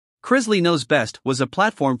Chrisley Knows Best was a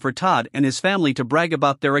platform for Todd and his family to brag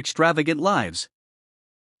about their extravagant lives.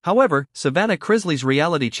 However, Savannah Chrisley's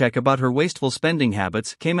reality check about her wasteful spending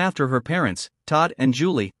habits came after her parents, Todd and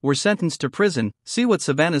Julie, were sentenced to prison. See what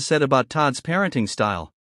Savannah said about Todd's parenting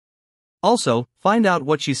style. Also, find out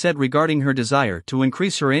what she said regarding her desire to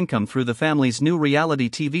increase her income through the family's new reality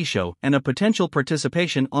TV show and a potential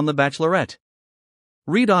participation on The Bachelorette.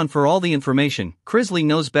 Read on for all the information. Chrisley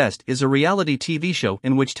Knows Best is a reality TV show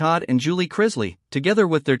in which Todd and Julie Chrisley, together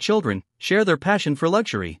with their children, share their passion for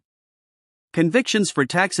luxury. Convictions for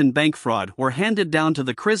tax and bank fraud were handed down to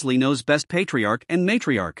the Chrisley Knows Best patriarch and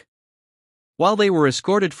matriarch. While they were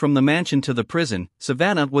escorted from the mansion to the prison,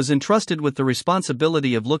 Savannah was entrusted with the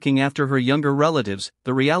responsibility of looking after her younger relatives.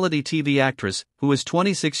 The reality TV actress, who is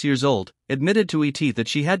 26 years old, admitted to ET that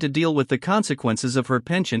she had to deal with the consequences of her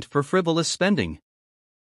penchant for frivolous spending.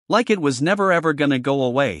 Like it was never ever gonna go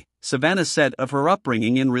away, Savannah said of her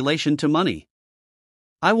upbringing in relation to money.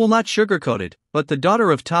 I will not sugarcoat it, but the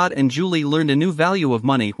daughter of Todd and Julie learned a new value of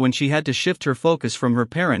money when she had to shift her focus from her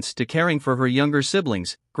parents to caring for her younger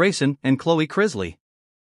siblings, Grayson and Chloe Chrisley.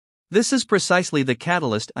 This is precisely the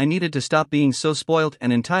catalyst I needed to stop being so spoiled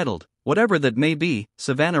and entitled, whatever that may be,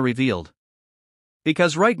 Savannah revealed.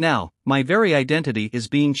 Because right now, my very identity is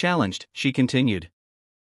being challenged, she continued.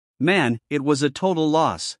 Man, it was a total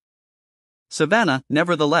loss. Savannah,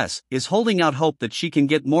 nevertheless, is holding out hope that she can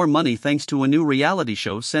get more money thanks to a new reality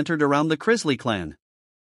show centered around the Chrisley clan.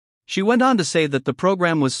 She went on to say that the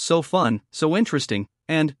program was so fun, so interesting,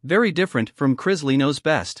 and very different from Chrisley Knows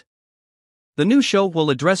Best. The new show will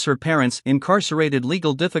address her parents' incarcerated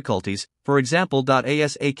legal difficulties, for example.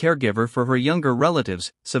 As a caregiver for her younger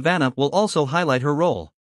relatives, Savannah will also highlight her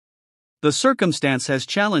role. The circumstance has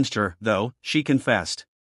challenged her, though, she confessed.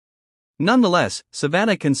 Nonetheless,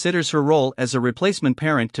 Savannah considers her role as a replacement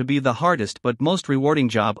parent to be the hardest but most rewarding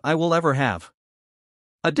job I will ever have.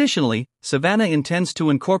 Additionally, Savannah intends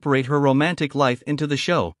to incorporate her romantic life into the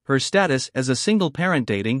show. Her status as a single parent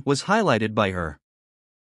dating was highlighted by her.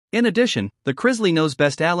 In addition, the Chrisley Knows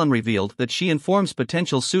Best Alan revealed that she informs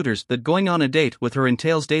potential suitors that going on a date with her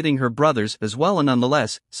entails dating her brothers as well. And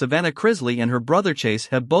nonetheless, Savannah Chrisley and her brother Chase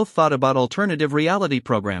have both thought about alternative reality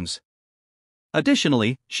programs.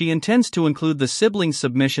 Additionally, she intends to include the siblings'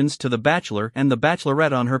 submissions to The Bachelor and The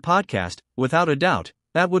Bachelorette on her podcast. Without a doubt,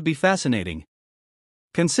 that would be fascinating.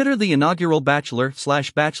 Consider the inaugural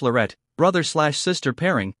Bachelor/Bachelorette, brother/sister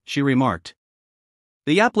pairing, she remarked.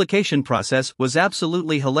 The application process was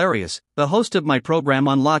absolutely hilarious, the host of my program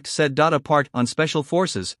Unlocked said. A part on Special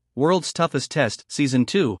Forces, World's Toughest Test, Season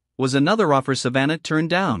 2, was another offer Savannah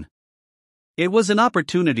turned down. It was an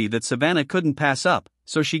opportunity that Savannah couldn't pass up,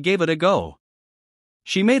 so she gave it a go.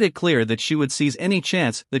 She made it clear that she would seize any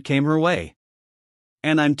chance that came her way.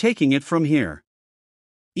 And I'm taking it from here.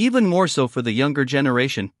 Even more so for the younger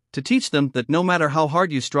generation, to teach them that no matter how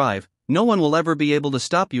hard you strive, no one will ever be able to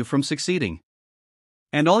stop you from succeeding.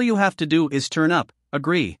 And all you have to do is turn up,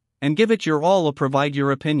 agree, and give it your all or provide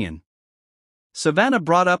your opinion. Savannah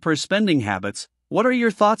brought up her spending habits. What are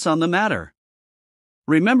your thoughts on the matter?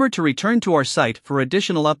 Remember to return to our site for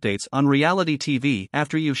additional updates on reality TV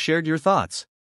after you've shared your thoughts.